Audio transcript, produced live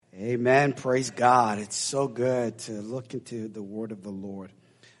Amen. Praise God. It's so good to look into the word of the Lord.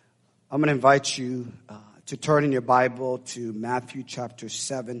 I'm going to invite you to turn in your Bible to Matthew chapter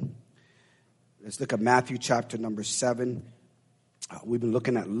 7. Let's look at Matthew chapter number 7. We've been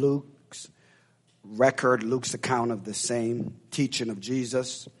looking at Luke's record, Luke's account of the same teaching of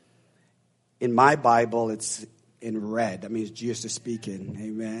Jesus. In my Bible, it's in red. That means Jesus is speaking.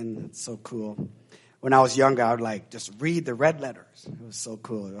 Amen. It's so cool. When I was younger, I would just read the red letters. It was so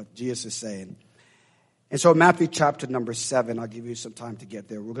cool what Jesus is saying. And so Matthew chapter number 7, I'll give you some time to get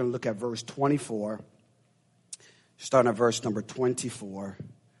there. We're going to look at verse 24. Starting at verse number 24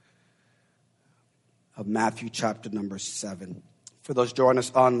 of Matthew chapter number 7. For those joining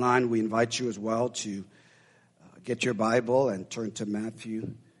us online, we invite you as well to get your Bible and turn to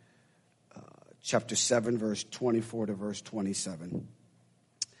Matthew chapter 7, verse 24 to verse 27.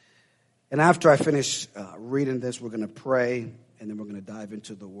 And after I finish reading this, we're going to pray, and then we're going to dive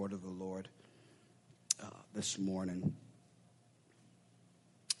into the word of the Lord this morning.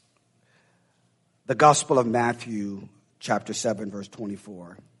 The Gospel of Matthew, chapter 7, verse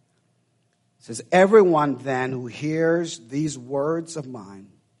 24. Says, "Everyone then who hears these words of mine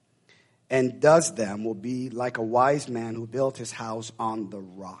and does them will be like a wise man who built his house on the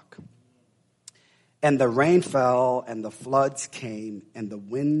rock. And the rain fell, and the floods came, and the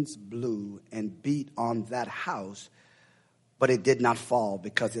winds blew and beat on that house, but it did not fall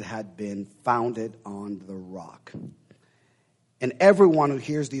because it had been founded on the rock. And everyone who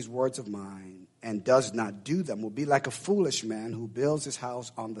hears these words of mine and does not do them will be like a foolish man who builds his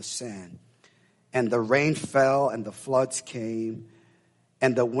house on the sand. And the rain fell, and the floods came,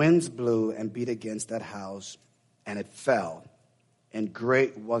 and the winds blew and beat against that house, and it fell. And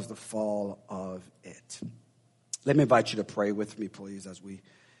great was the fall of it." Let me invite you to pray with me, please, as we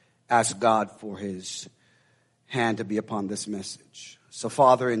ask God for his hand to be upon this message. So,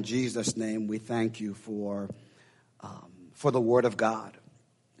 Father, in Jesus' name, we thank you for the word of God.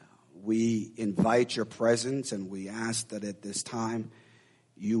 We invite your presence, and we ask that at this time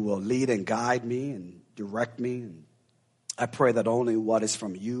you will lead and guide me and direct me. And I pray that only what is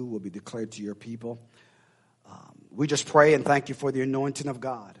from you will be declared to your people. We just pray and thank you for the anointing of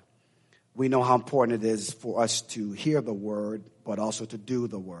God. We know how important it is for us to hear the word, but also to do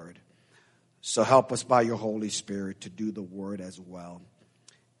the word. So help us by your Holy Spirit to do the word as well.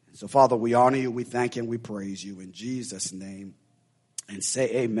 So, Father, we honor you, we thank you, and we praise you in Jesus' name. And say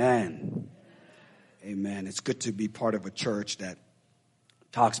amen. Amen. It's good to be part of a church that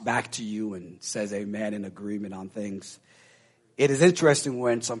talks back to you and says amen in agreement on things. It is interesting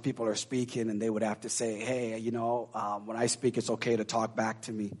when some people are speaking and they would have to say, hey, when I speak, it's okay to talk back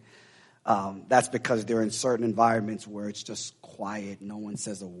to me. That's because they're in certain environments where it's just quiet. No one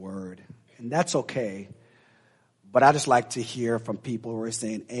says a word. And that's okay. But I just like to hear from people who are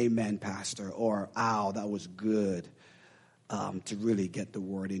saying, amen, Pastor, or, ow, that was good, to really get the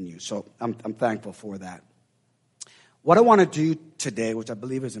word in you. So I'm thankful for that. What I want to do today, which I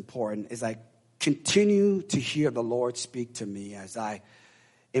believe is important, is I continue to hear the Lord speak to me as I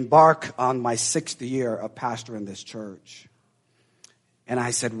embark on my 6th year of pastoring this church. And I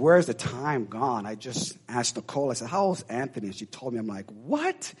said, where's the time gone? I just asked Nicole, I said, how old is Anthony? And she told me, I'm like,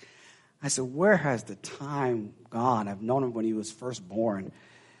 what? I said, where has the time gone? I've known him when he was first born.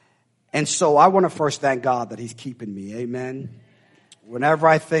 And so I want to first thank God that he's keeping me. Amen. Whenever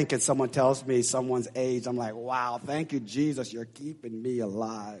I think and someone tells me someone's age, I'm like, wow, thank you, Jesus, you're keeping me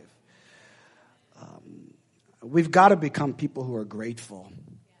alive. We've got to become people who are grateful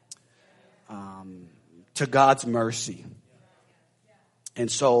to God's mercy. And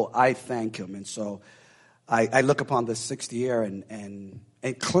so I thank him. And so I look upon the 6th year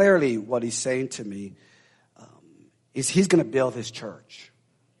and clearly what he's saying to me is he's going to build his church.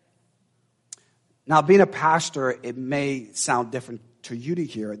 Now, being a pastor, it may sound different to you to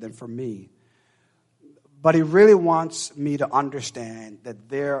hear it than for me. But he really wants me to understand that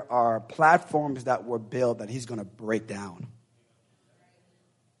there are platforms that were built that he's going to break down.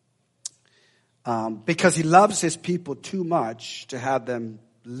 Because he loves his people too much to have them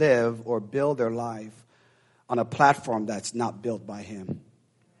live or build their life on a platform that's not built by him.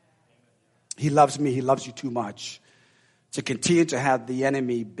 He loves me, he loves you too much to continue to have the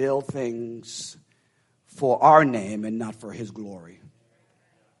enemy build things for our name and not for his glory.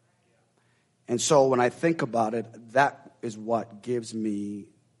 And so when I think about it, that is what gives me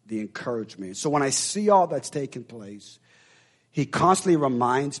the encouragement. So when I see all that's taking place, he constantly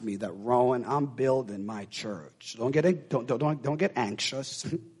reminds me that, Rowan, I'm building my church. Don't get anxious.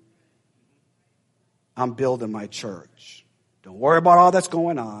 I'm building my church. Don't worry about all that's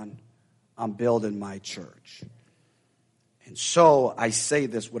going on. I'm building my church. And so I say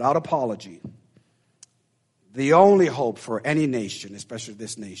this without apology. The only hope for any nation, especially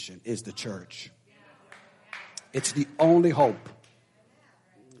this nation, is the church. It's the only hope.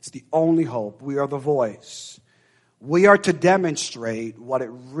 It's the only hope. We are the voice. We are to demonstrate what it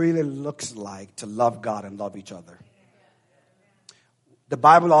really looks like to love God and love each other. The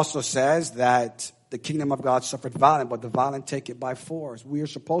Bible also says that the kingdom of God suffered violence, but the violent take it by force. We are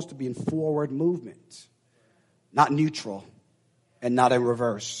supposed to be in forward movement, not neutral and not in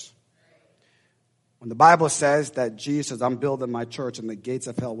reverse. When the Bible says that Jesus says, I'm building my church and the gates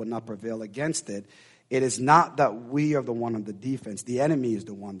of hell will not prevail against it, it is not that we are the one on the defense. The enemy is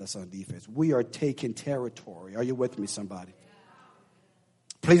the one that's on defense. We are taking territory. Are you with me, somebody?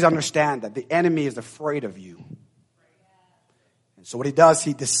 Please understand that the enemy is afraid of you. And so what he does,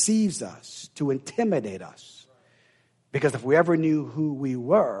 he deceives us to intimidate us. Because if we ever knew who we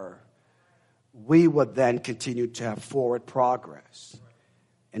were, we would then continue to have forward progress.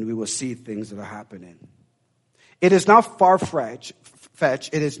 And we will see things that are happening. It is not far-fetched.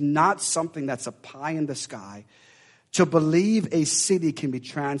 It is not something that's a pie in the sky to believe a city can be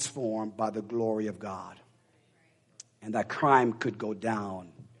transformed by the glory of God. And that crime could go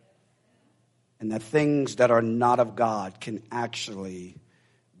down. And that things that are not of God can actually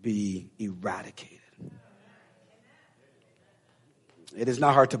be eradicated. It is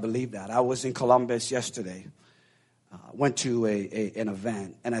not hard to believe that. I was in Columbus yesterday. Went to an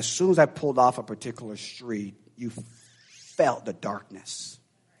event. And as soon as I pulled off a particular street, you felt the darkness.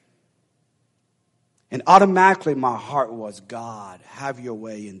 And automatically my heart was, God, have your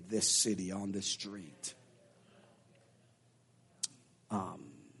way in this city, on this street.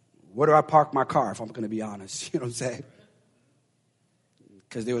 Where do I park my car, if I'm going to be honest? You know what I'm saying?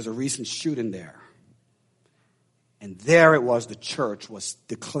 Because there was a recent shooting there. And there it was, the church was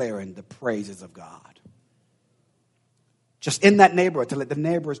declaring the praises of God. Just in that neighborhood, to let the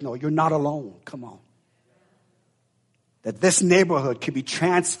neighbors know, you're not alone. Come on. That this neighborhood could be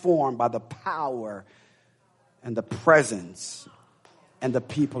transformed by the power and the presence and the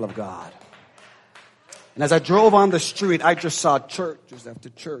people of God. And as I drove on the street, I just saw churches after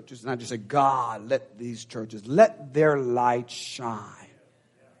churches. And I just said, God, let these churches, let their light shine.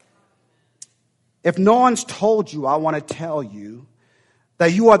 If no one's told you, I want to tell you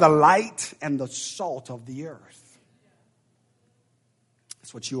that you are the light and the salt of the earth.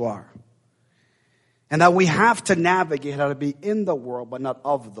 That's what you are. And that we have to navigate how to be in the world, but not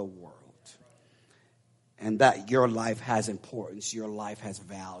of the world. And that your life has importance. Your life has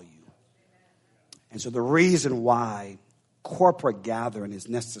value. And so the reason why corporate gathering is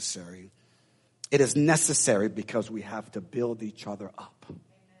necessary, it is necessary because we have to build each other up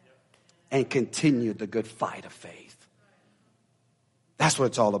and continue the good fight of faith. That's what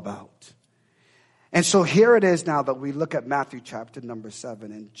it's all about. And so here it is now that we look at Matthew chapter number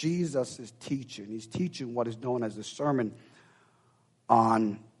 7, and Jesus is teaching. He's teaching what is known as the Sermon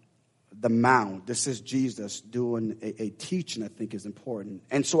on the Mount. This is Jesus doing a teaching I think is important.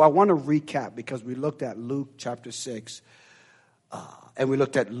 And so I want to recap because we looked at Luke chapter 6, and we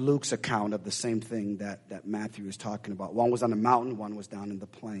looked at Luke's account of the same thing that Matthew is talking about. One was on the mountain, one was down in the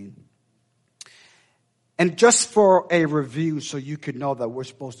plain. And just for a review, so you could know that we're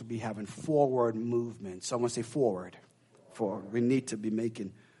supposed to be having forward movement. Someone say forward. Forward. We need to be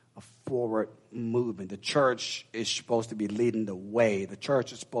making a forward movement. The church is supposed to be leading the way. The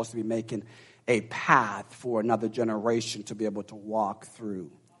church is supposed to be making a path for another generation to be able to walk through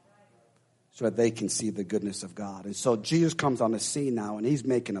so that they can see the goodness of God. And so Jesus comes on the scene now, and he's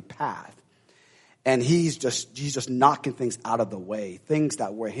making a path. And he's just knocking things out of the way, things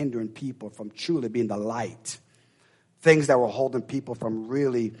that were hindering people from truly being the light, things that were holding people from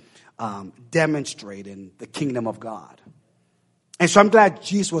really demonstrating the kingdom of God. And so I'm glad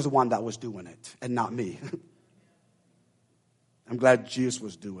Jesus was the one that was doing it and not me. I'm glad Jesus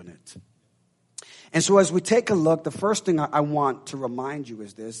was doing it. And so as we take a look, the first thing I want to remind you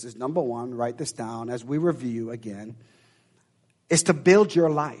is number one, write this down as we review again, is to build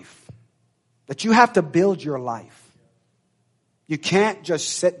your life. That you have to build your life. You can't just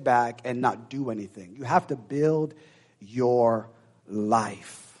sit back and not do anything. You have to build your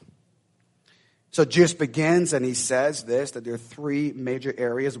life. So Jesus begins and he says this, that there are three major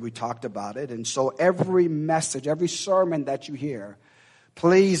areas. We talked about it. And so every message, every sermon that you hear,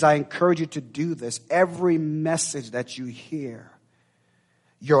 please, I encourage you to do this. Every message that you hear,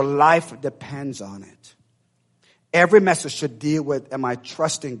 your life depends on it. Every message should deal with, am I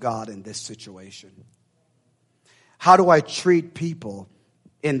trusting God in this situation? How do I treat people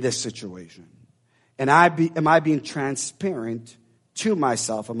in this situation? And am I being transparent to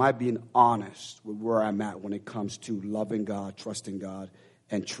myself, am I being honest with where I'm at when it comes to loving God, trusting God,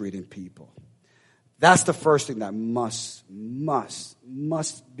 and treating people? That's the first thing that must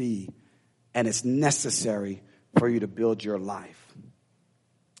be, and it's necessary for you to build your life.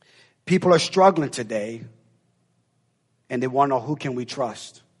 People are struggling today, and they want to know, who can we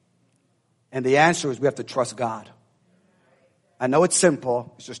trust? And the answer is, we have to trust God. I know it's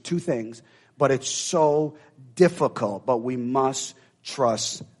simple. It's just two things. But it's so difficult. But we must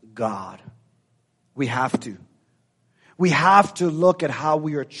trust God. We have to. We have to look at how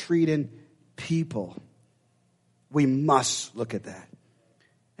we are treating people. We must look at that.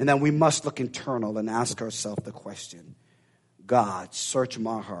 And then we must look internal and ask ourselves the question, God, search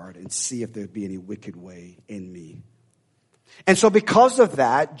my heart and see if there be any wicked way in me. And so because of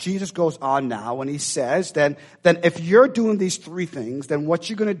that, Jesus goes on now and he says, then if you're doing these three things, then what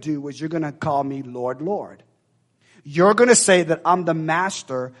you're going to do is you're going to call me Lord, Lord. You're going to say that I'm the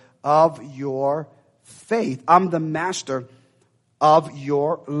master of your faith. I'm the master of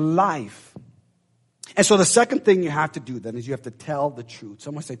your life. And so the second thing you have to do then is you have to tell the truth.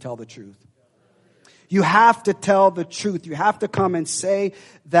 Someone say, tell the truth. You have to tell the truth. You have to come and say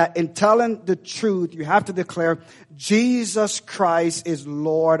that in telling the truth, you have to declare, Jesus Christ is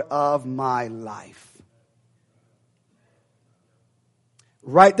Lord of my life.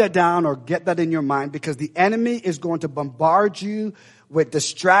 Write that down or get that in your mind, because the enemy is going to bombard you with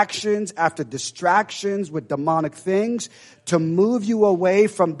distractions after distractions, with demonic things, to move you away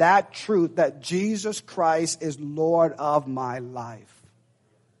from that truth that Jesus Christ is Lord of my life.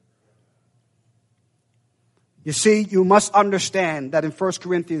 You see, you must understand that in 1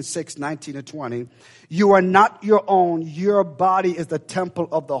 Corinthians 6, 19 and 20, you are not your own. Your body is the temple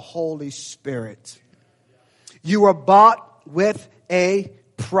of the Holy Spirit. You are bought with a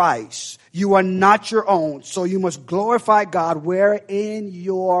price. You are not your own. So you must glorify God where in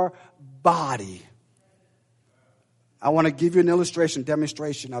your body. I want to give you an illustration,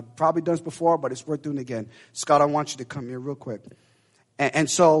 demonstration. I've probably done this before, but it's worth doing again. Scott, I want you to come here real quick. And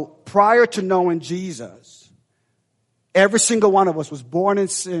so prior to knowing Jesus, every single one of us was born in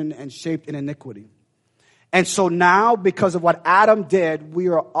sin and shaped in iniquity. And so now, because of what Adam did, we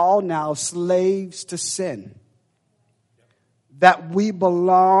are all now slaves to sin. That we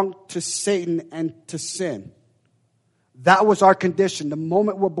belong to Satan and to sin. That was our condition. The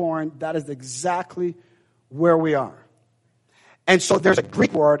moment we're born, that is exactly where we are. And so there's a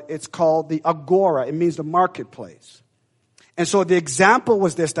Greek word, it's called the agora. It means the marketplace. And so the example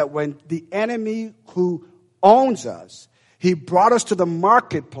was this, that when the enemy who owns us, he brought us to the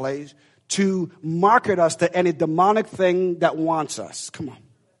marketplace to market us to any demonic thing that wants us. Come on.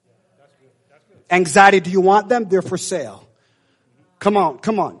 Anxiety, do you want them? They're for sale. Come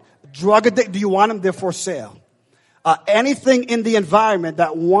on. Drug addict, do you want them? They're for sale. Anything in the environment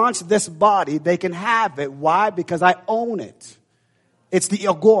that wants this body, they can have it. Why? Because I own it. It's the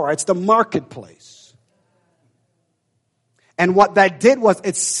agora. It's the marketplace. And what that did was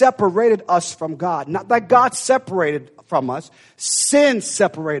it separated us from God. Not that God separated from us. Sin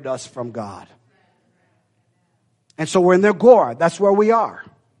separated us from God. And so we're in the agora. That's where we are.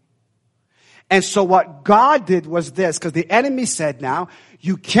 And so what God did was this, because the enemy said now,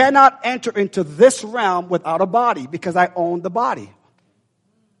 you cannot enter into this realm without a body, because I own the body.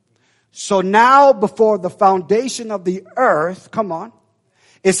 So now before the foundation of the earth, come on,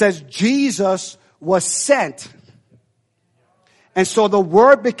 it says Jesus was sent. And so the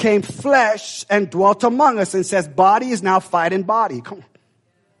word became flesh and dwelt among us, and says body is now fighting body. Come on.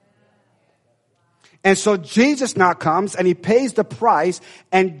 And so Jesus now comes and he pays the price,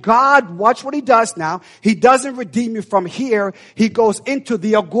 and God, watch what he does now. He doesn't redeem you from here. He goes into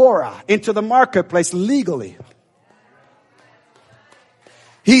the agora, into the marketplace legally.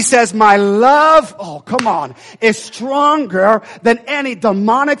 He says, my love, is stronger than any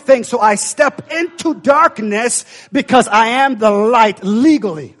demonic thing. So I step into darkness because I am the light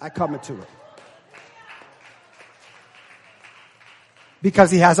legally. I come into it. Because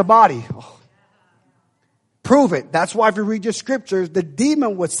he has a body. Prove it. That's why if you read your scriptures, the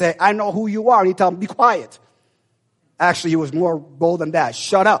demon would say, I know who you are. And he'd tell him, be quiet. Actually, he was more bold than that.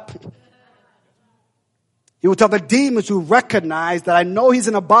 Shut up. He would tell the demons who recognize that I know he's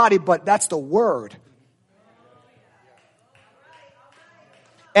in a body, but that's the word.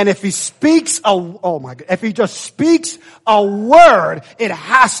 And if he speaks if he just speaks a word, it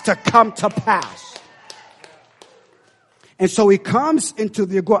has to come to pass. And so he comes into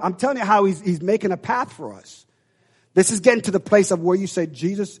the agora. I'm telling you how he's making a path for us. This is getting to the place of where you say,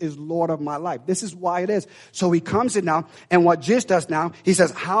 Jesus is Lord of my life. This is why it is. So he comes in now, and what Jesus does now, he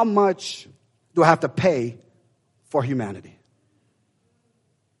says, how much do I have to pay for humanity?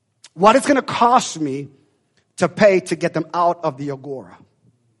 what it's going to cost me to pay to get them out of the agora.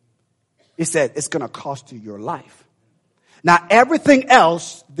 He said, it's going to cost you your life. Now, everything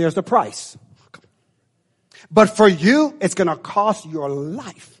else, there's a price. But for you, it's going to cost your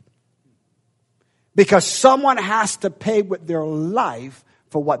life. Because someone has to pay with their life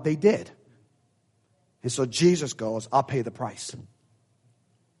for what they did. And so Jesus goes, I'll pay the price.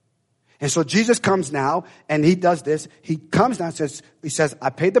 And so Jesus comes now and he does this. He comes now and says, I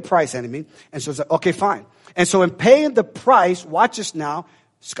paid the price, enemy. And so it's like, okay, fine. And so in paying the price, watch this now,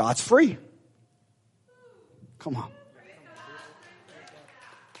 Scott's free. Come on.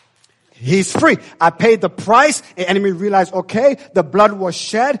 He's free. I paid the price. The enemy realized, okay, the blood was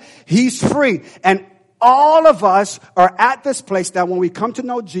shed. He's free. And all of us are at this place that when we come to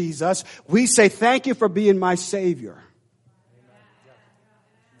know Jesus, we say, thank you for being my Savior.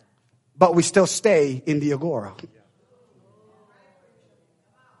 But we still stay in the agora.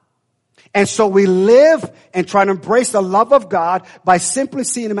 And so we live and try to embrace the love of God by simply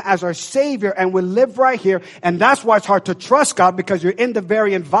seeing Him as our Savior, and we live right here. And that's why it's hard to trust God, because you're in the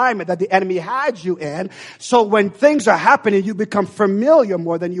very environment that the enemy had you in. So when things are happening, you become familiar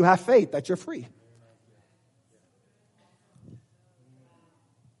more than you have faith that you're free.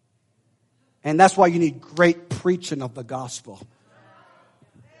 And that's why you need great preaching of the gospel.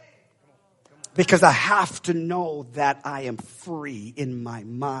 Because I have to know that I am free in my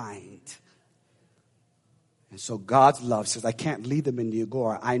mind. And so God's love says, I can't lead them in the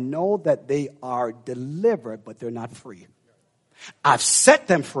agora. I know that they are delivered, but they're not free. I've set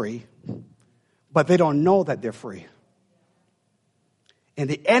them free, but they don't know that they're free. And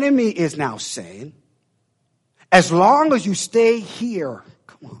the enemy is now saying, as long as you stay here,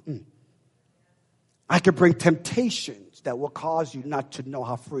 come on, I could bring temptations that will cause you not to know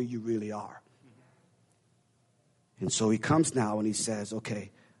how free you really are. And so he comes now and he says,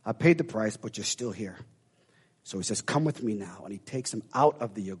 okay, I paid the price, but you're still here. So he says, come with me now. And he takes him out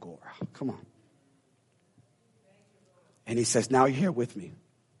of the agora. Come on. And he says, now you're here with me.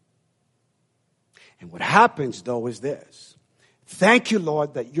 And what happens, though, is this. Thank you,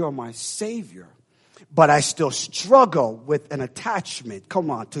 Lord, that you're my Savior. But I still struggle with an attachment,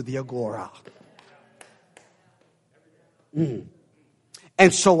 come on, to the agora.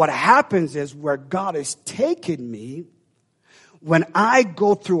 And so what happens is, where God has taken me, when I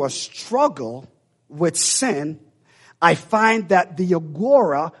go through a struggle with sin, I find that the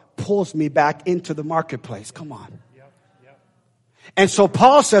agora pulls me back into the marketplace. Come on. And so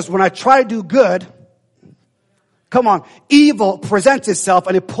Paul says, when I try to do good, come on, evil presents itself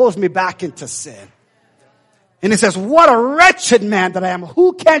and it pulls me back into sin. And he says, what a wretched man that I am.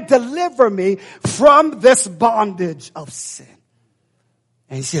 Who can deliver me from this bondage of sin?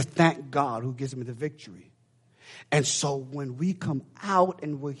 And he says, thank God who gives me the victory. And so when we come out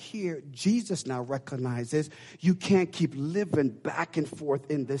and we're here, Jesus now recognizes you can't keep living back and forth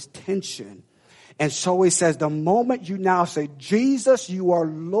in this tension. And so he says, the moment you now say, Jesus, you are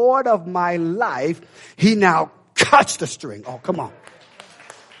Lord of my life, he now cuts the string. Oh, come on.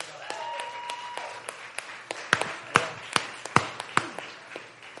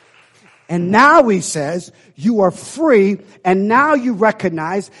 And now he says, you are free, and now you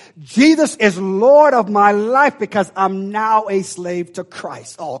recognize Jesus is Lord of my life because I'm now a slave to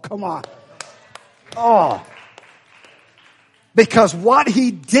Christ. Oh, come on. Oh. Because what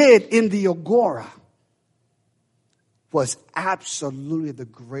he did in the agora was absolutely the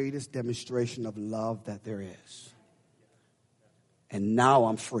greatest demonstration of love that there is. And now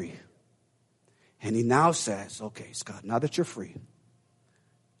I'm free. And he now says, okay, Scott, now that you're free,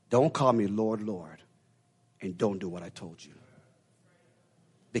 don't call me Lord, Lord, and don't do what I told you.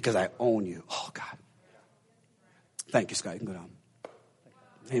 Because I own you. Oh, God. Thank you, Scott. You can go down.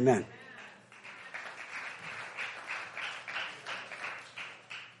 Amen.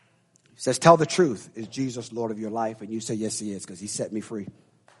 He says, tell the truth. Is Jesus Lord of your life? And you say, yes, he is, because he set me free.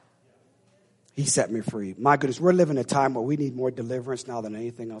 He set me free. My goodness, we're living a time where we need more deliverance now than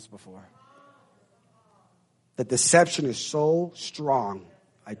anything else before. The deception is so strong.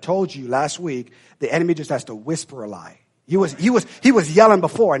 I told you last week, the enemy just has to whisper a lie. He was yelling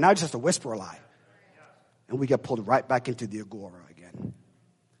before, and now he just has to whisper a lie. And we get pulled right back into the agora again.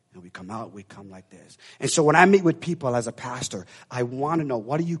 And we come out, we come like this. And so when I meet with people as a pastor, I want to know,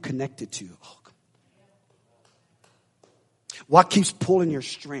 what are you connected to? Oh, what keeps pulling your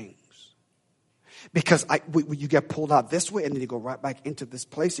strings? Because you get pulled out this way, and then you go right back into this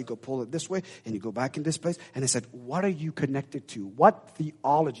place. You go pull it this way, and you go back in this place. And I said, what are you connected to? What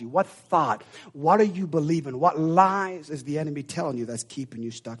theology? What thought? What are you believing? What lies is the enemy telling you that's keeping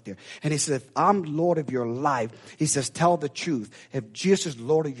you stuck there? And he said, if I'm Lord of your life, he says, tell the truth. If Jesus is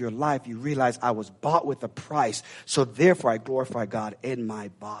Lord of your life, you realize I was bought with a price. So therefore, I glorify God in my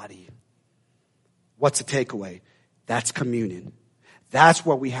body. What's the takeaway? That's communion. That's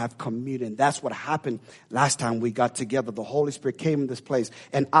where we have communion. That's what happened last time we got together. The Holy Spirit came in this place,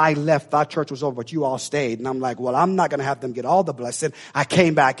 and I left. Thought church was over, but you all stayed. And I'm like, well, I'm not going to have them get all the blessing. I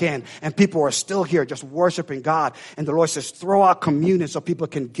came back in, and people are still here just worshiping God. And the Lord says, throw out communion so people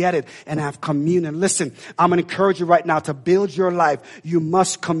can get it and have communion. Listen, I'm going to encourage you right now to build your life. You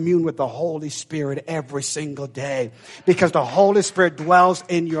must commune with the Holy Spirit every single day, because the Holy Spirit dwells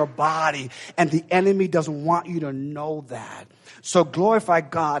in your body, and the enemy doesn't want you to know that. So glorify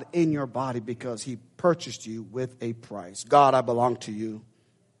God in your body, because he purchased you with a price. God, I belong to you.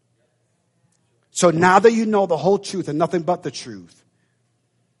 So now that you know the whole truth and nothing but the truth,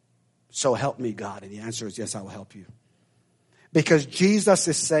 so help me, God. And the answer is yes, I will help you. Because Jesus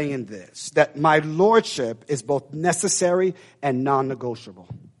is saying this, that my lordship is both necessary and non-negotiable.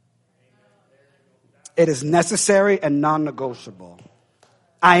 It is necessary and non-negotiable.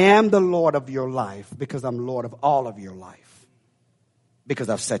 I am the Lord of your life, because I'm Lord of all of your life. Because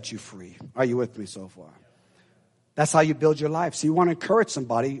I've set you free. Are you with me so far? That's how you build your life. So you want to encourage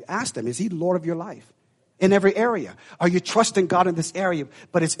somebody, ask them, is he Lord of your life? In every area. Are you trusting God in this area?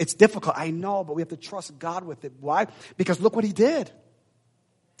 But it's difficult. I know, but we have to trust God with it. Why? Because look what he did.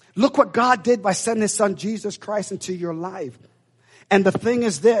 Look what God did by sending his son Jesus Christ into your life. And the thing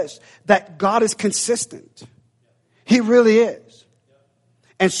is this, that God is consistent. He really is.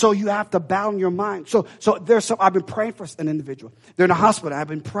 And so you have to bound your mind. So there's some, I've been praying for an individual. They're in a hospital. I've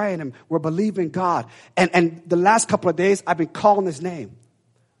been praying and we're believing God. And the last couple of days, I've been calling his name.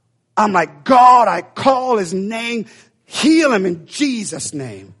 I'm like, God, I call his name. Heal him in Jesus'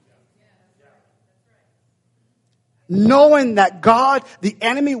 name. Knowing that God, the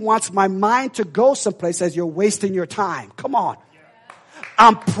enemy wants my mind to go someplace, says you're wasting your time. Come on.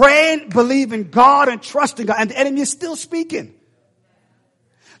 I'm praying, believing God and trusting God. And the enemy is still speaking.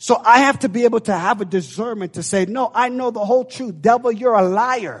 So I have to be able to have a discernment to say, no, I know the whole truth. Devil, you're a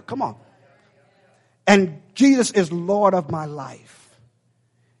liar. Come on. And Jesus is Lord of my life.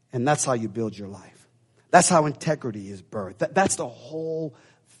 And that's how you build your life. That's how integrity is birthed. That's the whole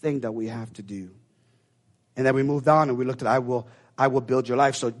thing that we have to do. And then we moved on and we looked at, I will build your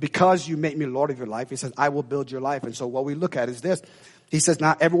life. So because you make me Lord of your life, he says, I will build your life. And so what we look at is this. He says,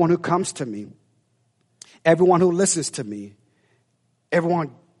 now everyone who comes to me, everyone who listens to me,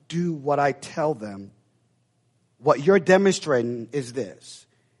 everyone do what I tell them. What you're demonstrating is this,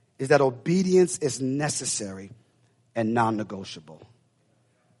 is that obedience is necessary and non-negotiable.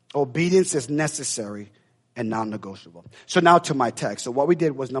 Obedience is necessary and non-negotiable. So now to my text. So what we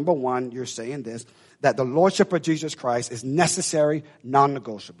did was, number one, you're saying this, that the lordship of Jesus Christ is necessary,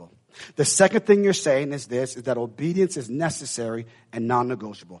 non-negotiable. The second thing you're saying is this, is that obedience is necessary and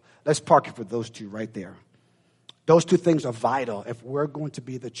non-negotiable. Let's park it for those two right there. Those two things are vital if we're going to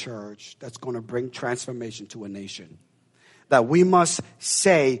be the church that's going to bring transformation to a nation. That we must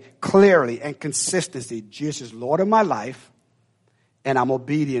say clearly and consistently, Jesus is Lord of my life, and I'm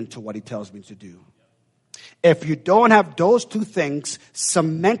obedient to what he tells me to do. If you don't have those two things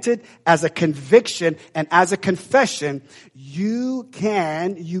cemented as a conviction and as a confession, you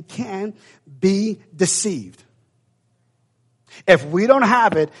can be deceived. If we don't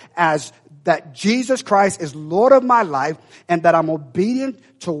have it as that Jesus Christ is Lord of my life and that I'm obedient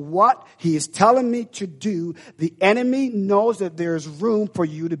to what he is telling me to do, the enemy knows that there's room for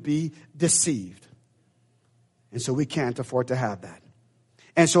you to be deceived. And so we can't afford to have that.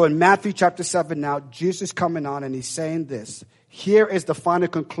 And so in Matthew chapter 7 now, Jesus is coming on and he's saying this. Here is the final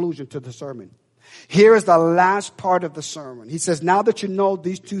conclusion to the sermon. Here is the last part of the sermon. He says, now that you know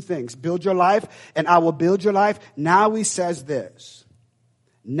these two things, build your life and I will build your life. Now he says this.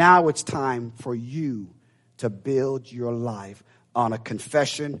 Now it's time for you to build your life on a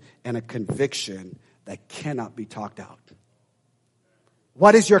confession and a conviction that cannot be talked out.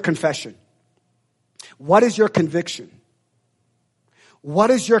 What is your confession? What is your conviction? What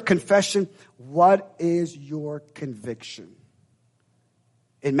is your confession? What is your conviction?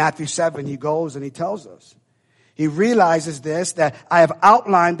 In Matthew 7, he goes and he tells us. He realizes this, that I have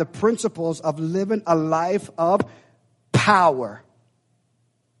outlined the principles of living a life of power.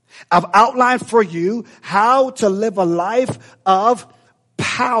 I've outlined for you how to live a life of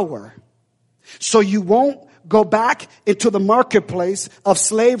power. So you won't go back into the marketplace of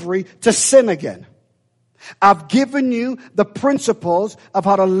slavery to sin again. I've given you the principles of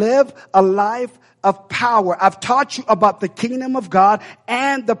how to live a life of power. I've taught you about the kingdom of God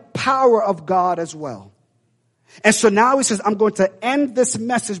and the power of God as well. And so now he says, I'm going to end this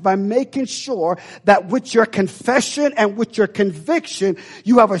message by making sure that with your confession and with your conviction,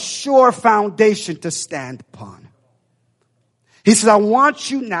 you have a sure foundation to stand upon. He says, I want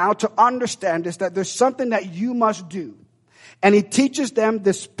you now to understand this, that there's something that you must do. And he teaches them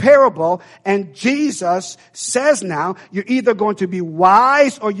this parable, and Jesus says now, you're either going to be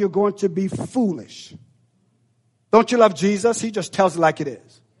wise or you're going to be foolish. Don't you love Jesus? He just tells it like it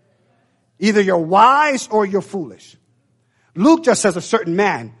is. Either you're wise or you're foolish. Luke just says a certain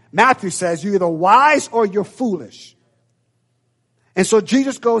man. Matthew says you're either wise or you're foolish. And so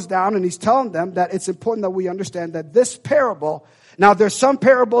Jesus goes down and he's telling them that it's important that we understand that this parable, now there's some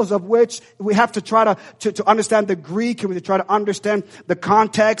parables of which we have to try to understand the Greek, and we try to understand the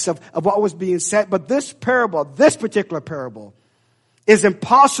context of what was being said. But this parable, this particular parable, is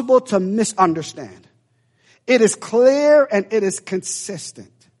impossible to misunderstand. It is clear and it is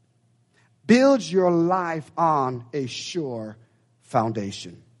consistent. Build your life on a sure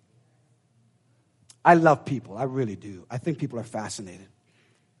foundation. I love people. I really do. I think people are fascinating.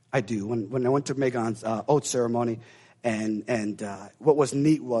 I do. When I went to Megan's oath ceremony, and what was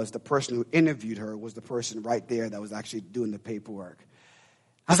neat was the person who interviewed her was the person right there that was actually doing the paperwork.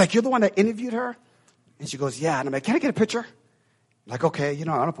 I was like, you're the one that interviewed her? And she goes, yeah. And I'm like, can I get a picture? I'm like, okay. I don't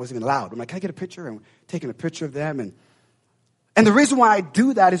know if it was even allowed. I'm like, can I get a picture? And we're taking a picture of them. And the reason why I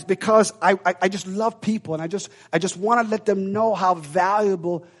do that is because I just love people, and I just want to let them know how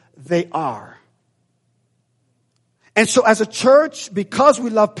valuable they are. And so as a church, because we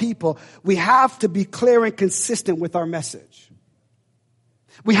love people, we have to be clear and consistent with our message.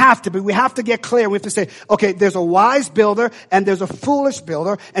 We have to be. We have to get clear. We have to say, okay, there's a wise builder and there's a foolish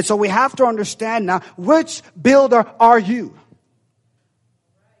builder. And so we have to understand now, which builder are you?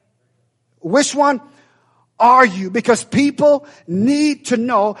 Which one are you? Because people need to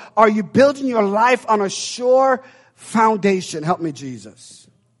know, are you building your life on a sure foundation? Help me, Jesus.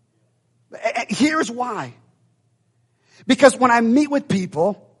 Here's why. Because when I meet with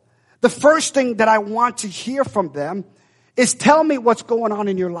people, the first thing that I want to hear from them is, tell me what's going on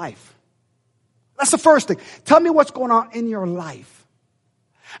in your life. That's the first thing. Tell me what's going on in your life.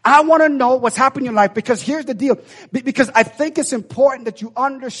 I want to know what's happening in your life, because here's the deal. Because I think it's important that you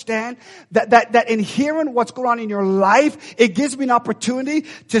understand that in hearing what's going on in your life, it gives me an opportunity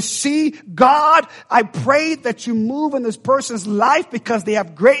to see, God, I pray that you move in this person's life because they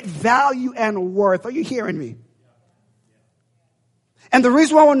have great value and worth. Are you hearing me? And the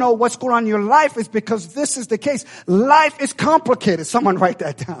reason why I want to know what's going on in your life is because this is the case. Life is complicated. Someone write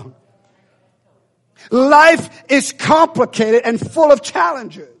that down. Life is complicated and full of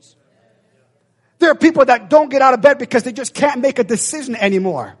challenges. There are people that don't get out of bed because they just can't make a decision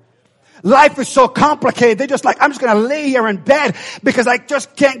anymore. Life is so complicated. They're just like, I'm just going to lay here in bed because I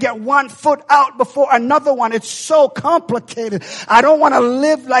just can't get one foot out before another one. It's so complicated. I don't want to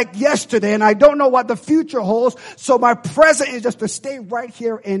live like yesterday, and I don't know what the future holds. So my present is just to stay right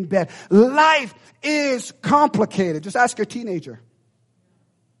here in bed. Life is complicated. Just ask your teenager.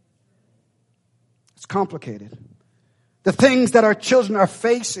 It's complicated. The things that our children are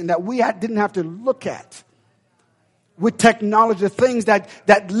facing that we didn't have to look at. With technology, the things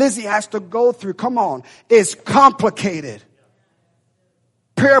that Lizzie has to go through, come on, is complicated.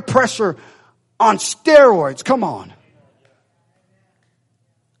 Peer pressure on steroids, come on.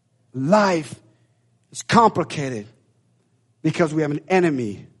 Life is complicated because we have an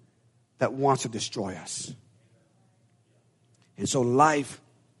enemy that wants to destroy us. And so life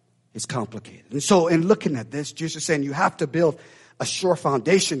is complicated. And so in looking at this, Jesus is saying you have to build a sure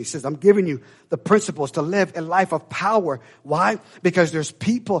foundation. He says, I'm giving you the principles to live a life of power. Why? Because there's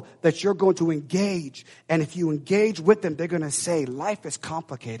people that you're going to engage. And if you engage with them, they're going to say, life is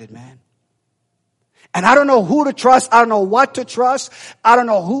complicated, man. And I don't know who to trust. I don't know what to trust. I don't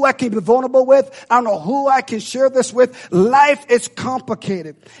know who I can be vulnerable with. I don't know who I can share this with. Life is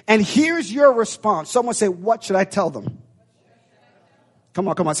complicated. And here's your response. Someone say, what should I tell them? Come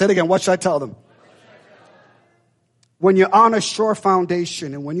on. Say it again. What should I tell them? When you're on a sure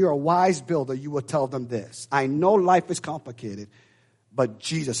foundation and when you're a wise builder, you will tell them this. I know life is complicated, but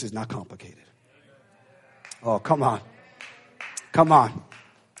Jesus is not complicated. Oh, come on.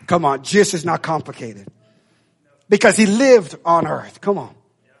 Jesus is not complicated. Because he lived on earth. Come on.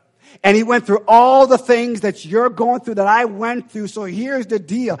 And he went through all the things that you're going through, that I went through. So here's the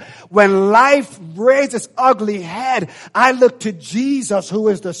deal. When life raises its ugly head, I look to Jesus, who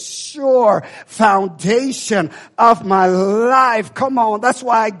is the sure foundation of my life. Come on. That's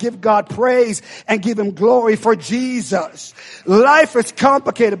why I give God praise and give him glory for Jesus. Life is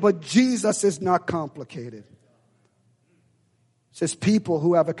complicated, but Jesus is not complicated. It says people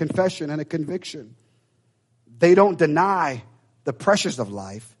who have a confession and a conviction. They don't deny the pressures of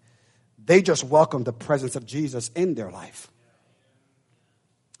life. They just welcome the presence of Jesus in their life.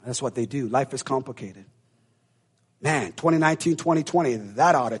 That's what they do. Life is complicated. Man, 2019, 2020,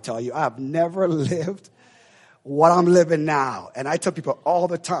 that ought to tell you, I've never lived what I'm living now. And I tell people all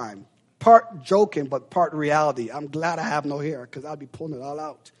the time, part joking, but part reality. I'm glad I have no hair because I'd be pulling it all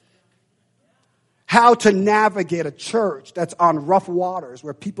out. How to navigate a church that's on rough waters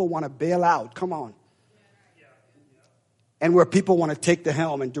where people want to bail out. Come on. And where people want to take the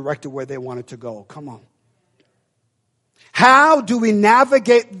helm and direct it where they want it to go. Come on. How do we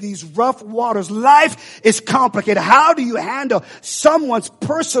navigate these rough waters? Life is complicated. How do you handle someone's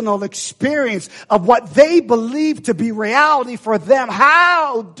personal experience of what they believe to be reality for them?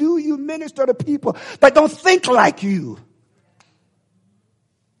 How do you minister to people that don't think like you?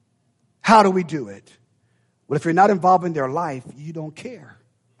 How do we do it? Well, if you're not involved in their life, you don't care.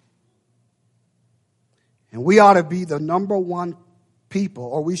 And we ought to be the number one people,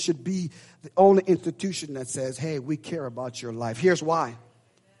 or we should be the only institution that says, hey, we care about your life. Here's why.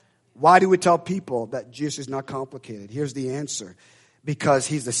 Why do we tell people that Jesus is not complicated? Here's the answer. Because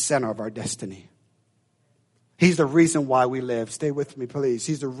he's the center of our destiny. He's the reason why we live. Stay with me, please.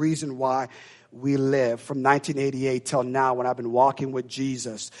 He's the reason why we live. From 1988 till now, when I've been walking with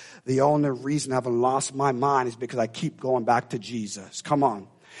Jesus, the only reason I haven't lost my mind is because I keep going back to Jesus. Come on.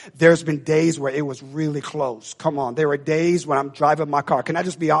 There's been days where it was really close. Come on. There are days when I'm driving my car. Can I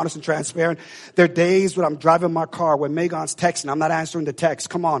just be honest and transparent? There are days when I'm driving my car when Megan's texting. I'm not answering the text.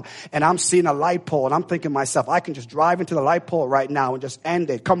 Come on. And I'm seeing a light pole and I'm thinking to myself, I can just drive into the light pole right now and just end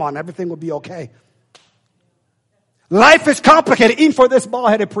it. Come on. Everything will be okay. Life is complicated, even for this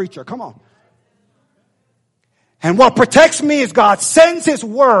bald-headed preacher. Come on. And what protects me is God sends his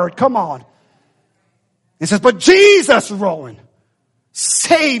word. Come on. It says, but Jesus, Rowan,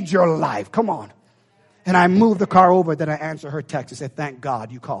 saved your life. Come on. And I moved the car over, then I answered her text and said, thank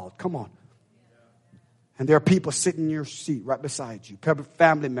God you called. Come on. And there are people sitting in your seat right beside you,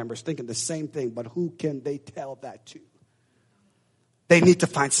 family members thinking the same thing, but who can they tell that to? They need to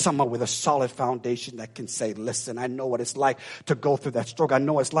find someone with a solid foundation that can say, listen, I know what it's like to go through that struggle. I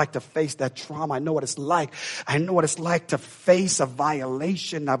know what it's like to face that trauma. I know what it's like. I know what it's like to face a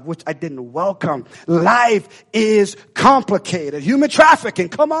violation of which I didn't welcome. Life is complicated. Human trafficking,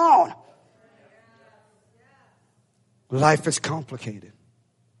 come on. Life is complicated.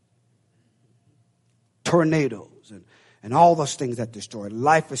 Tornadoes and all those things that destroy.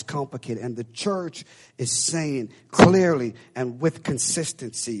 Life is complicated. And the church is saying clearly and with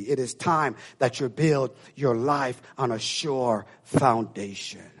consistency, it is time that you build your life on a sure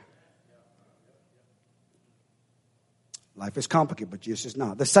foundation. Life is complicated, but Jesus is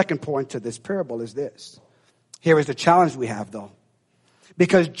not. The second point to this parable is this. Here is the challenge we have, though.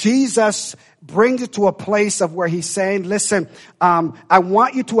 Because Jesus brings it to a place of where he's saying, listen, I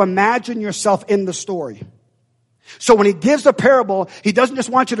want you to imagine yourself in the story. So when he gives a parable, he doesn't just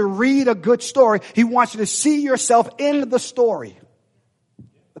want you to read a good story. He wants you to see yourself in the story.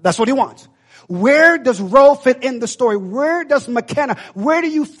 That's what he wants. Where does Ro fit in the story? Where does McKenna, where do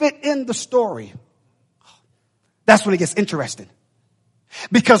you fit in the story? That's when it gets interesting.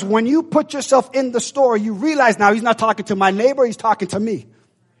 Because when you put yourself in the story, you realize now he's not talking to my neighbor, he's talking to me.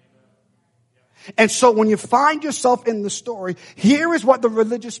 And so when you find yourself in the story, here is what the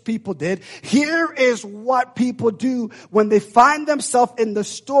religious people did. Here is what people do when they find themselves in the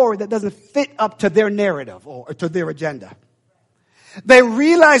story that doesn't fit up to their narrative or to their agenda. They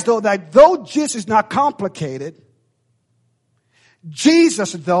realize, though, that though Jesus is not complicated,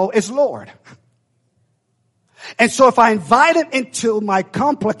 Jesus, though, is Lord. And so if I invite him into my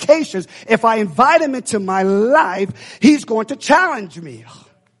complications, if I invite him into my life, he's going to challenge me.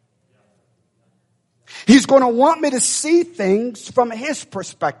 He's going to want me to see things from his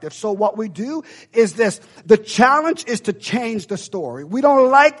perspective. So what we do is this. The challenge is to change the story. We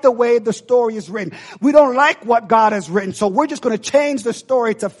don't like the way the story is written. We don't like what God has written. So we're just going to change the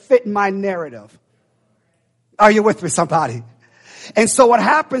story to fit my narrative. Are you with me, somebody? And so what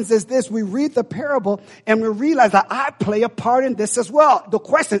happens is this. We read the parable and we realize that I play a part in this as well. The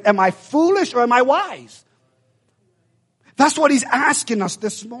question is, am I foolish or am I wise? That's what he's asking us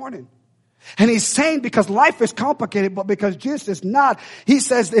this morning. And he's saying because life is complicated, but because Jesus is not, he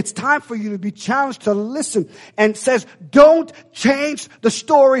says it's time for you to be challenged to listen, and says, don't change the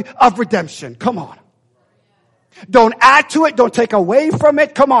story of redemption. Come on. Don't add to it. Don't take away from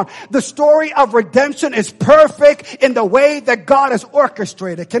it. Come on. The story of redemption is perfect in the way that God has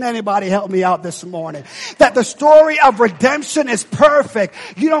orchestrated. Can anybody help me out this morning? That the story of redemption is perfect.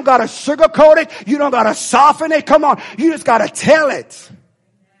 You don't got to sugarcoat it. You don't got to soften it. Come on. You just got to tell it.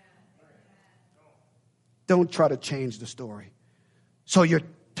 Don't try to change the story. So you're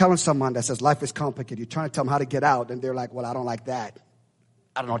telling someone that says life is complicated. You're trying to tell them how to get out. And they're like, well, I don't like that.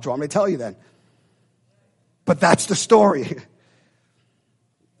 I don't know what you want me to tell you then. But that's the story.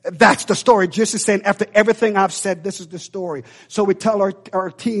 That's the story. Jesus is saying, after everything I've said, this is the story. So we tell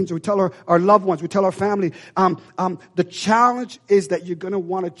our teens, we tell our loved ones, we tell our family, the challenge is that you're going to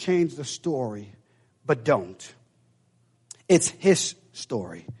want to change the story, but don't. It's his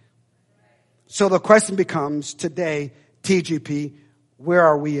story. So the question becomes today, TGP, where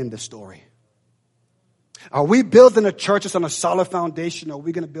are we in the story? Are we building a church that's on a solid foundation, or are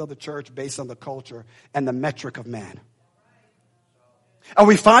we going to build a church based on the culture and the metric of man? Are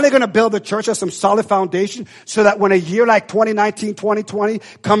we finally going to build a church that's some solid foundation so that when a year like 2019, 2020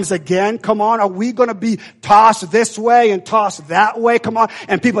 comes again, come on, are we going to be tossed this way and tossed that way? Come on.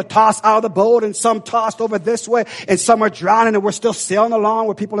 And people tossed out of the boat and some tossed over this way and some are drowning and we're still sailing along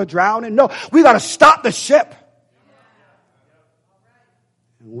where people are drowning. No, we got to stop the ship.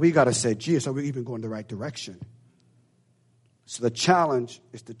 We got to say, geez, are we even going the right direction? So the challenge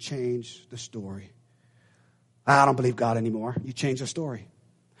is to change the story. I don't believe God anymore. You change the story.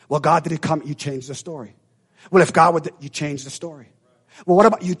 Well, God didn't come. You change the story. Well, if God would, you change the story. Well, what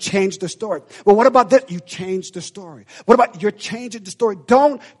about you change the story? Well, what about this? You change the story. What about you're changing the story?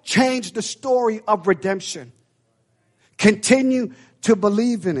 Don't change the story of redemption. Continue to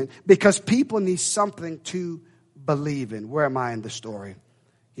believe in it because people need something to believe in. Where am I in the story?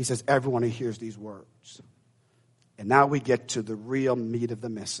 He says, everyone who hears these words. And now we get to the real meat of the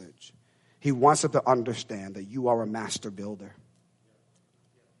message. He wants us to understand that you are a master builder.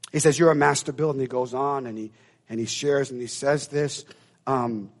 He says, you're a master builder. And he goes on and he shares and he says this.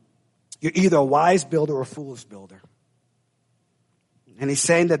 You're either a wise builder or a foolish builder. And he's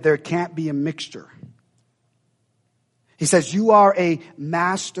saying that there can't be a mixture. He says, you are a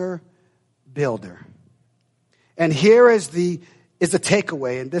master builder. And here is the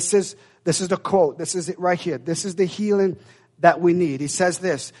takeaway, and this is the quote. This is it right here. This is the healing that we need. He says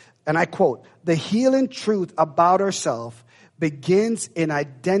this, and I quote, the healing truth about ourselves begins in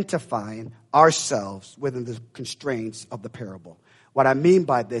identifying ourselves within the constraints of the parable. What I mean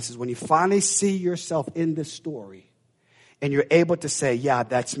by this is when you finally see yourself in this story, and you're able to say, yeah,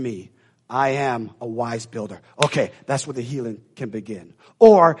 that's me. I am a wise builder. Okay, that's where the healing can begin.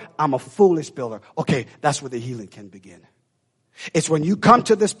 Or I'm a foolish builder. Okay, that's where the healing can begin. It's when you come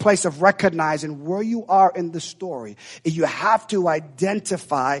to this place of recognizing where you are in the story, you have to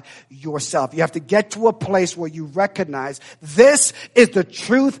identify yourself. You have to get to a place where you recognize this is the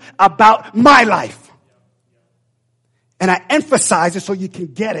truth about my life. And I emphasize it so you can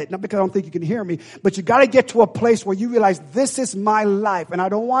get it. Not because I don't think you can hear me, but you got to get to a place where you realize this is my life. And I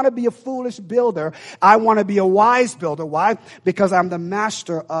don't want to be a foolish builder. I want to be a wise builder. Why? Because I'm the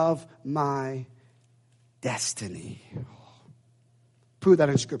master of my destiny. Prove that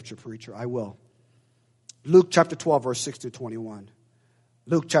in Scripture, preacher. I will. Luke chapter 12, verse 16 to 21.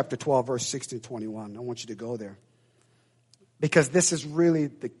 Luke chapter 12, verse 16 to 21. I want you to go there. Because this is really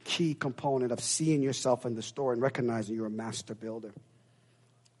the key component of seeing yourself in the story and recognizing you're a master builder.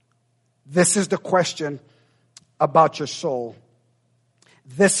 This is the question about your soul.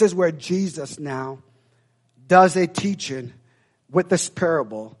 This is where Jesus now does a teaching with this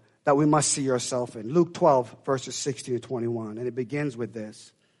parable that we must see ourselves in. Luke 12, verses 16 to 21. And it begins with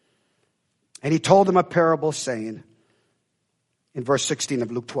this. And he told them a parable saying, in verse 16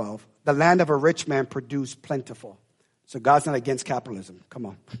 of Luke 12, the land of a rich man produced plentiful. So God's not against capitalism. Come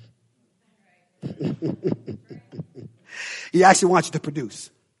on. He actually wants you to produce.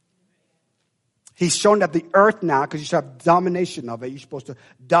 He's shown that the earth now, because you should have domination of it, you're supposed to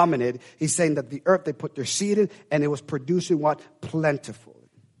dominate it. He's saying that the earth, they put their seed in, and it was producing what? Plentiful.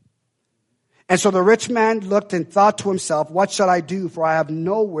 And so the rich man looked and thought to himself, what shall I do? For I have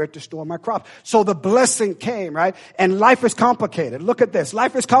nowhere to store my crops. So the blessing came, right? And life is complicated. Look at this.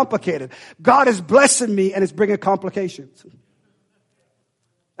 Life is complicated. God is blessing me and it's bringing complications.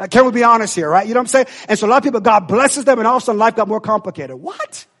 Can we be honest here, right? You know what I'm saying? And so a lot of people, God blesses them and all of a sudden life got more complicated.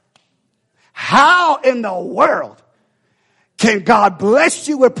 What? How in the world can God bless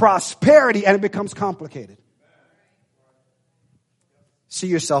you with prosperity and it becomes complicated? See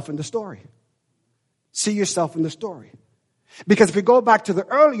yourself in the story. See yourself in the story. Because if we go back to the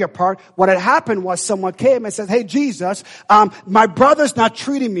earlier part, what had happened was someone came and said, hey, Jesus, my brother's not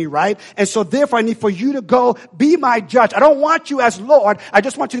treating me right. And so therefore I need for you to go be my judge. I don't want you as Lord. I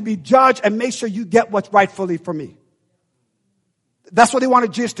just want you to be judge and make sure you get what's rightfully for me. That's what they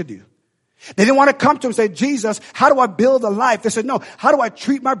wanted Jesus to do. They didn't want to come to him and say, Jesus, how do I build a life? They said, no, how do I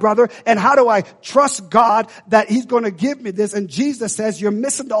treat my brother? And how do I trust God that he's going to give me this? And Jesus says, you're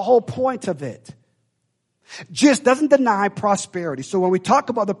missing the whole point of it. Jesus doesn't deny prosperity. So when we talk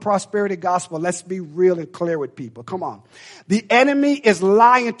about the prosperity gospel, let's be real and clear with people. Come on. The enemy is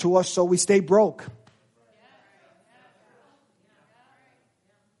lying to us so we stay broke.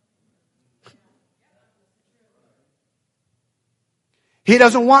 He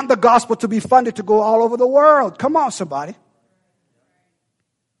doesn't want the gospel to be funded to go all over the world. Come on, somebody.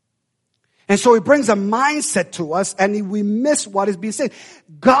 And so he brings a mindset to us and we miss what is being said.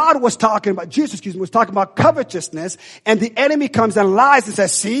 Jesus was talking about covetousness, and the enemy comes and lies and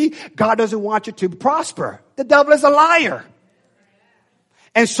says, see, God doesn't want you to prosper. The devil is a liar.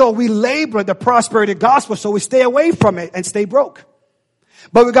 And so we label the prosperity gospel so we stay away from it and stay broke.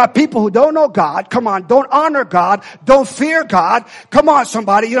 But we got people who don't know God. Come on, don't honor God, don't fear God. Come on,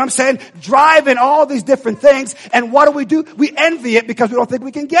 somebody, you know what I'm saying? Driving all these different things. And what do? We envy it because we don't think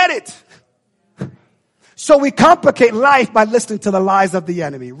we can get it. So we complicate life by listening to the lies of the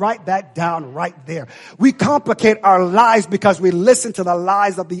enemy. Write that down right there. We complicate our lives because we listen to the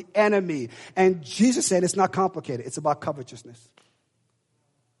lies of the enemy. And Jesus said it's not complicated. It's about covetousness.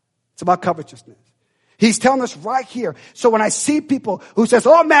 It's about covetousness. He's telling us right here. So when I see people who says,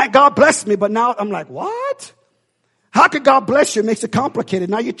 oh man, God bless me. But now I'm like, what? How could God bless you? It makes it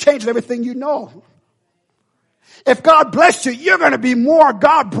complicated. Now you're changing everything you know. If God bless you, you're going to be more.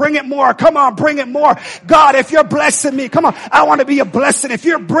 God, bring it more. Come on, bring it more. God, if you're blessing me, come on, I want to be a blessing. If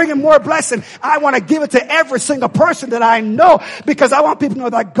you're bringing more blessing, I want to give it to every single person that I know, because I want people to know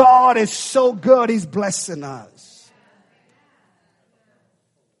that God is so good. He's blessing us.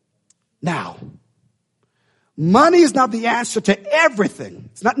 Now, money is not the answer to everything.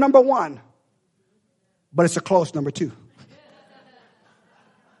 It's not number one, but it's a close number two.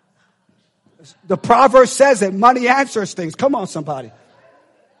 The proverb says that money answers things. Come on, somebody.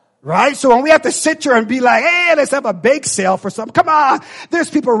 Right? So when we have to sit here and be like, hey, let's have a bake sale for something. Come on. There's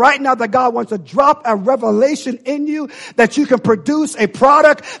people right now that God wants to drop a revelation in you that you can produce a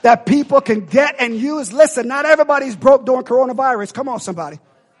product that people can get and use. Listen, not everybody's broke during coronavirus. Come on, somebody.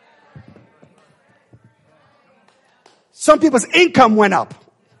 Some people's income went up.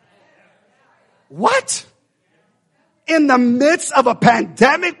 What? In the midst of a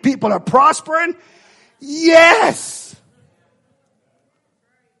pandemic, people are prospering? Yes.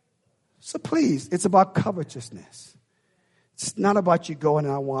 So please, it's about covetousness. It's not about you going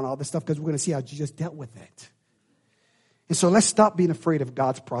and I want all this stuff, because we're going to see how Jesus dealt with it. And so let's stop being afraid of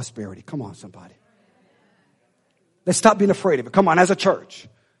God's prosperity. Come on, somebody. Let's stop being afraid of it. Come on, as a church.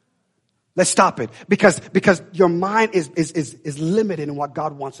 Let's stop it. Because your mind is limited in what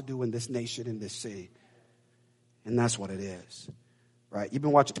God wants to do in this nation, in this city. And that's what it is, right? You've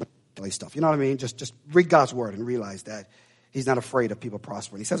been watching stuff. You know what I mean? Just read God's word and realize that he's not afraid of people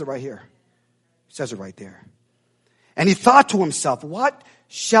prospering. He says it right here. He says it right there. And he thought to himself, what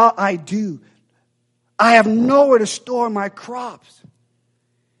shall I do? I have nowhere to store my crops.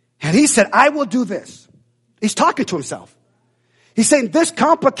 And he said, I will do this. He's talking to himself. He's saying this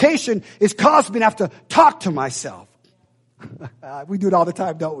complication is causing me to have to talk to myself. We do it all the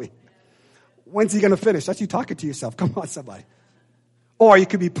time, don't we? When's he going to finish? That's you talking to yourself. Come on, somebody. Or you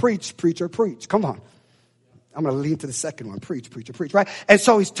could be preach, or preach. Come on. I'm going to lean to the second one. Preach, or preach, right? And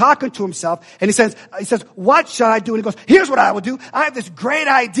so he's talking to himself and he says, what shall I do? And he goes, here's what I will do. I have this great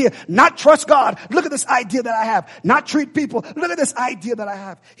idea. Not trust God. Look at this idea that I have. Not treat people. Look at this idea that I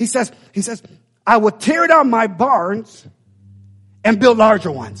have. He says, I will tear down my barns and build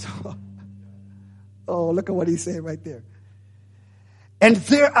larger ones. Oh, look at what he's saying right there. And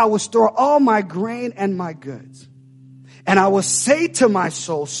there I will store all my grain and my goods. And I will say to my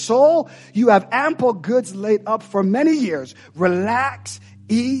soul, you have ample goods laid up for many years. Relax,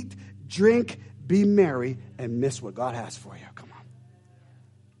 eat, drink, be merry, and miss what God has for you. Come on.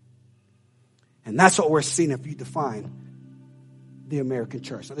 And that's what we're seeing if you define the American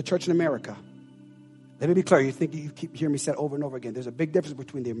church. Now, the church in America, let me be clear. You think you keep hearing me say it over and over again. There's a big difference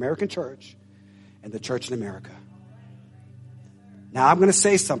between the American church and the church in America. Now, I'm going to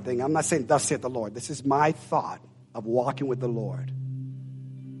say something. I'm not saying thus saith the Lord. This is my thought of walking with the Lord.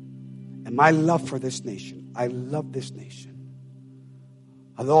 And my love for this nation. I love this nation.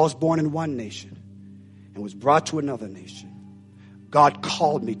 Although I was born in one nation and was brought to another nation. God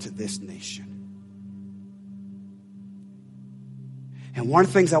called me to this nation. And one of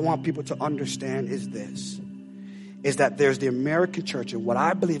the things I want people to understand is this, is that there's the American church, and what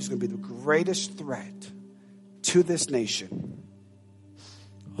I believe is going to be the greatest threat to this nation,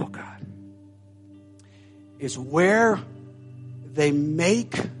 oh God, is where they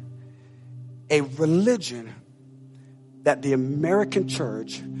make a religion that the American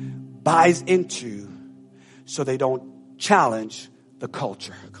church buys into so they don't challenge the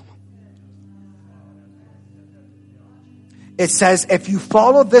culture. Come on. It says if you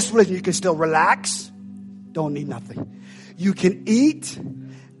follow this religion, you can still relax, don't need nothing. You can eat,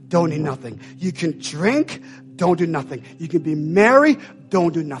 don't need nothing. You can drink, don't do nothing. You can be merry,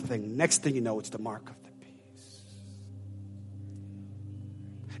 don't do nothing. Next thing you know, it's the mark of the beast.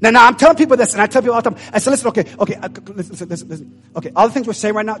 Now I'm telling people this, and I tell people all the time. I say, listen, listen. Okay, all the things we're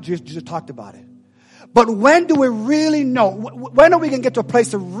saying right now, Jesus talked about it. But when do we really know? When are we going to get to a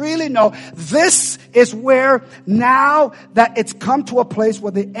place to really know this is where now that it's come to a place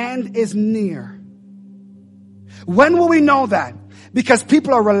where the end is near? When will we know that? Because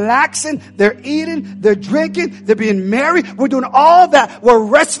people are relaxing, they're eating, they're drinking, they're being merry. We're doing all that. We're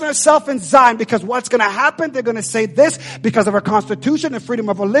resting ourselves in Zion because what's going to happen? They're going to say this because of our Constitution and freedom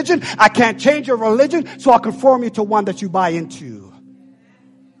of religion. I can't change your religion, so I'll conform you to one that you buy into.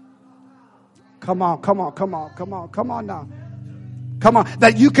 Come on now. Come on.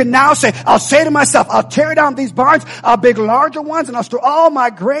 That you can now say, I'll say to myself, I'll tear down these barns, I'll build larger ones, and I'll store all my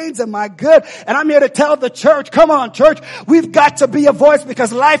grains and my good. And I'm here to tell the church, come on, church, we've got to be a voice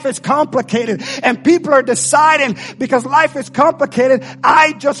because life is complicated. And people are deciding because life is complicated,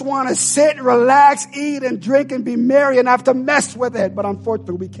 I just want to sit, relax, eat, and drink, and be merry, and I have to mess with it. But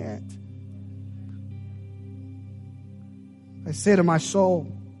unfortunately, we can't. I say to my soul,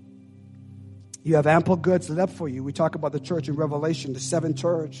 you have ample goods left for you. We talk about the church in Revelation, the seven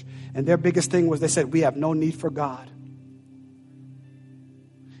church. And their biggest thing was they said, we have no need for God.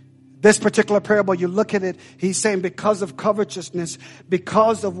 This particular parable, you look at it, he's saying because of covetousness,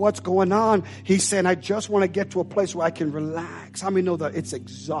 because of what's going on, he's saying, I just want to get to a place where I can relax. How many know that it's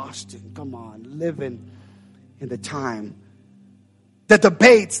exhausting? Come on, living in the time. The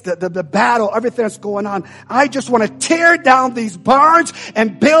debates, the battle, everything that's going on. I just want to tear down these barns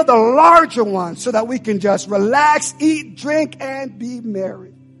and build a larger one so that we can just relax, eat, drink, and be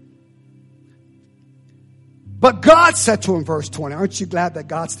merry. But God said to him, verse 20, aren't you glad that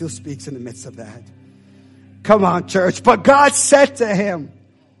God still speaks in the midst of that? Come on, church. But God said to him,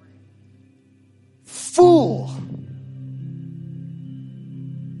 fool.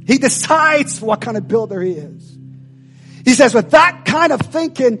 He decides what kind of builder he is. He says, with that kind of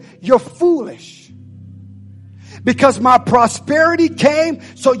thinking, you're foolish. Because my prosperity came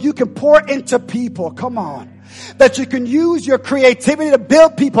so you can pour into people. Come on. That you can use your creativity to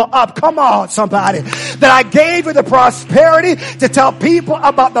build people up. Come on, somebody. That I gave you the prosperity to tell people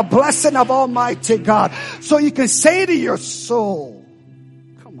about the blessing of Almighty God. So you can say to your soul,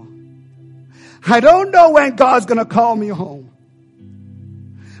 come on. I don't know when God's going to call me home.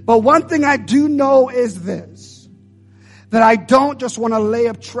 But one thing I do know is this. That I don't just want to lay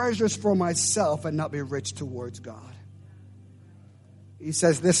up treasures for myself and not be rich towards God. He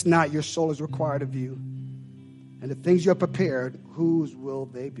says, this night your soul is required of you. And the things you have prepared, whose will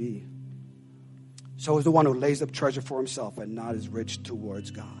they be? So is the one who lays up treasure for himself and not is rich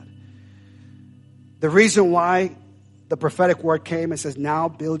towards God. The reason why the prophetic word came and says, now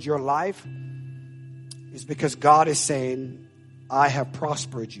build your life, is because God is saying, I have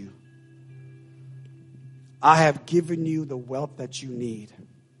prospered you. I have given you the wealth that you need.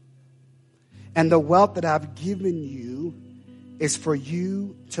 And the wealth that I've given you is for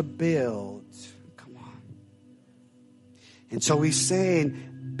you to build. Come on. And so he's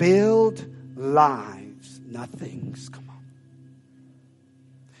saying, build lives, not things. Come on.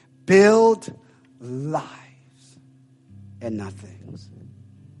 Build lives and not things.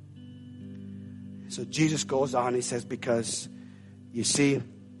 So Jesus goes on, he says, because you see,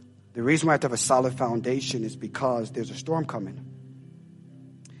 the reason we have to have a solid foundation is because there's a storm coming.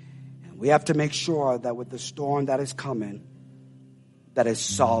 And we have to make sure that with the storm that is coming, that is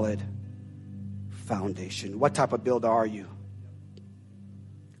solid foundation. What type of builder are you?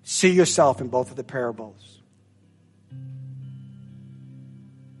 See yourself in both of the parables.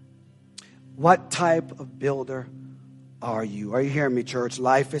 What type of builder are you? Are you hearing me, church?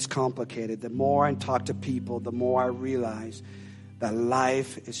 Life is complicated. The more I talk to people, the more I realize that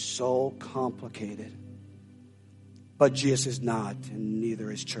life is so complicated. But Jesus is not, and neither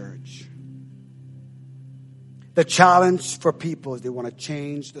is church. The challenge for people is they want to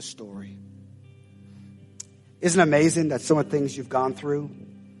change the story. Isn't it amazing that some of the things you've gone through,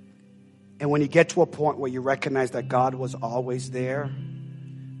 and when you get to a point where you recognize that God was always there,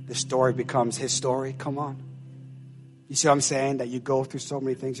 the story becomes his story? Come on. You see what I'm saying? That you go through so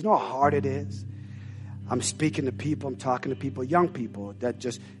many things. You know how hard it is? I'm speaking to people, I'm talking to people, young people that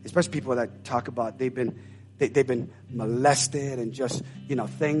just, especially people that talk about they've been molested and just,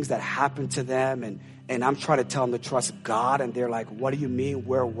 things that happened to them. And I'm trying to tell them to trust God. And they're like, what do you mean?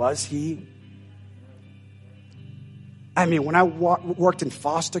 Where was he? I mean, when I worked in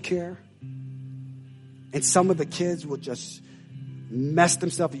foster care, and some of the kids would just mess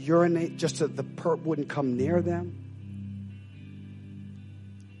themselves, urinate just so the perp wouldn't come near them.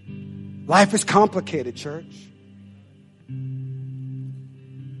 Life is complicated, church.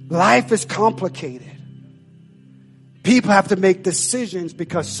 Life is complicated. People have to make decisions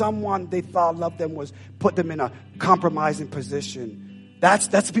because someone they thought loved them was put them in a compromising position. That's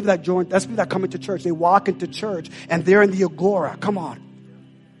the people that join. That's the people that come into church. They walk into church and they're in the agora. Come on.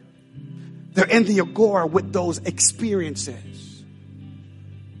 They're in the agora with those experiences.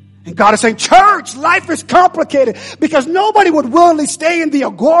 And God is saying, church, life is complicated because nobody would willingly stay in the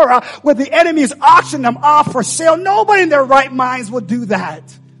agora where the enemy is auctioning them off for sale. Nobody in their right minds would do that.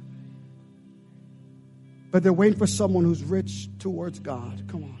 But they're waiting for someone who's rich towards God.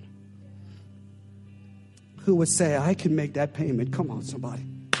 Come on. Who would say, I can make that payment. Come on, somebody.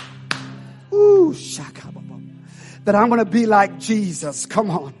 Ooh, shakababa. That I'm going to be like Jesus. Come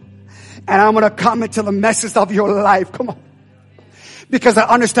on. And I'm going to come into the messes of your life. Come on. Because I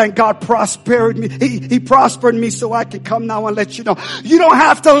understand God prospered me. He prospered me so I can come now and let you know. You don't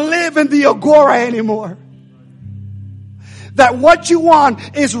have to live in the agora anymore. That what you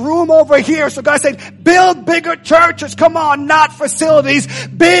want is room over here. So God said, build bigger churches. Come on, not facilities.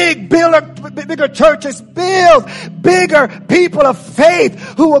 Bigger churches. Build bigger people of faith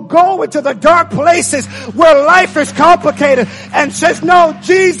who will go into the dark places where life is complicated and says, no,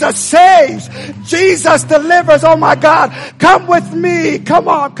 Jesus saves. Jesus delivers. Oh my God, come with me. Come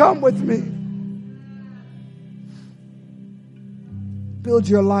on, come with me. Build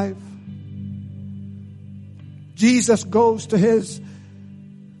your life. Jesus goes to his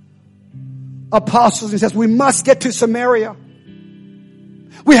apostles and says, we must get to Samaria.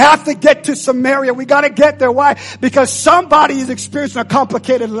 We have to get to Samaria. We got to get there. Why? Because somebody is experiencing a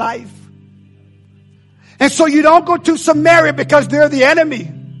complicated life. And so you don't go to Samaria because they're the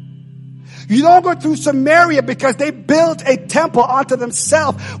enemy. You don't go through Samaria because they built a temple unto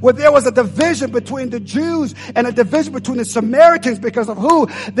themselves where there was a division between the Jews and a division between the Samaritans because of who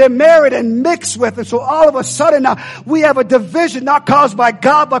they married and mixed with. And so all of a sudden now we have a division not caused by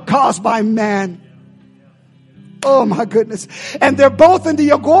God but caused by man. Oh my goodness. And they're both in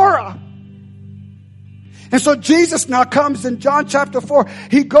the agora. And so Jesus now comes in John chapter 4.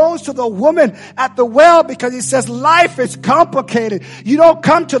 He goes to the woman at the well because he says life is complicated. You don't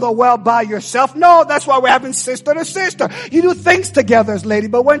come to the well by yourself. No, that's why we're having sister to sister. You do things together as lady.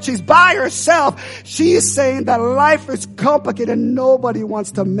 But when she's by herself, she's saying that life is complicated and nobody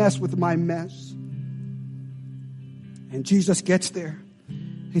wants to mess with my mess. And Jesus gets there.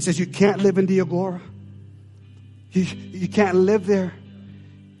 He says, you can't live in the agora. You can't live there.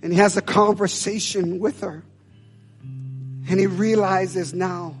 And he has a conversation with her. And he realizes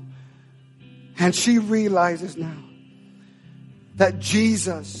now, and she realizes now, that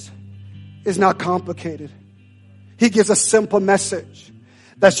Jesus is not complicated. He gives a simple message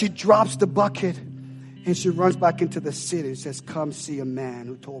that she drops the bucket and she runs back into the city and says, come see a man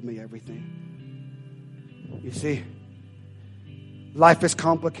who told me everything. You see, life is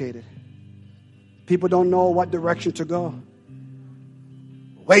complicated. People don't know what direction to go.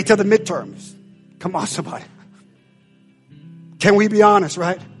 Wait till the midterms. Come on, somebody. Can we be honest,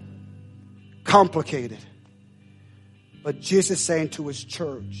 right? Complicated. But Jesus is saying to his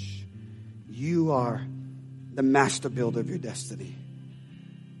church, you are the master builder of your destiny.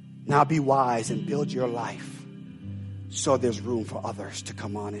 Now be wise and build your life so there's room for others to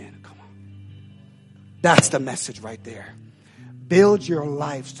come on in. Come on. That's the message right there. Build your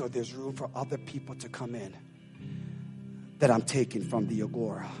life so there's room for other people to come in that I'm taking from the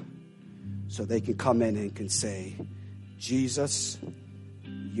agora so they can come in and can say, Jesus,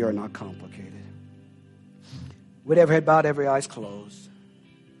 you're not complicated. With every head bowed, every eyes closed.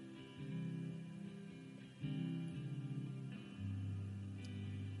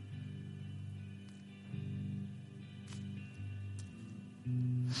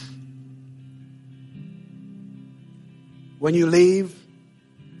 When you leave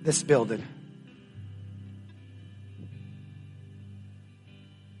this building,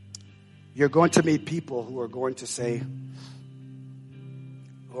 you're going to meet people who are going to say,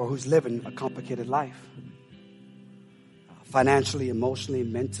 or who's living a complicated life. financially, emotionally,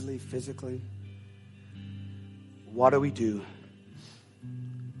 mentally, physically. What do we do?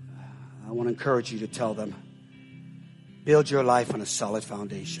 I want to encourage you to tell them, build your life on a solid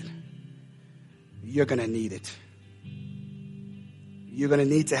foundation. You're going to need it. You're going to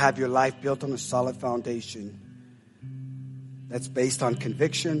need to have your life built on a solid foundation that's based on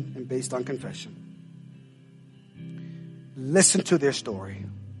conviction and based on confession. Listen to their story.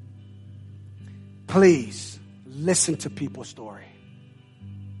 Please listen to people's story.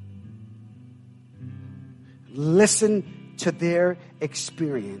 Listen to their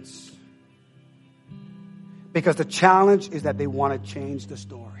experience. Because the challenge is that they want to change the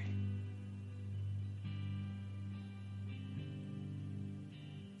story.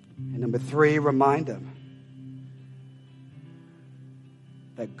 And number 3, remind them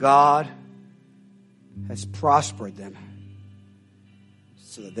that God has prospered them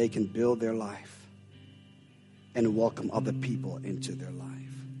so that they can build their life and welcome other people into their life.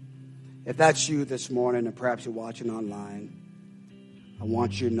 If that's you this morning, and perhaps you're watching online, I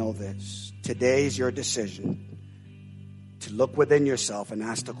want you to know this. Today is your decision to look within yourself and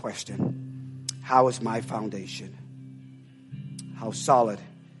ask the question, how is my foundation? How solid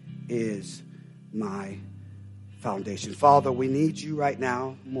is my foundation? Father, we need you right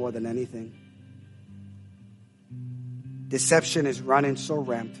now more than anything. Deception is running so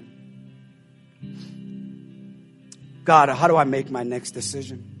rampant. God, how do I make my next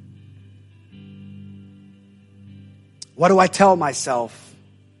decision? What do I tell myself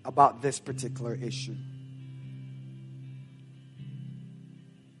about this particular issue?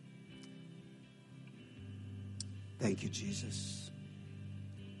 Thank you, Jesus.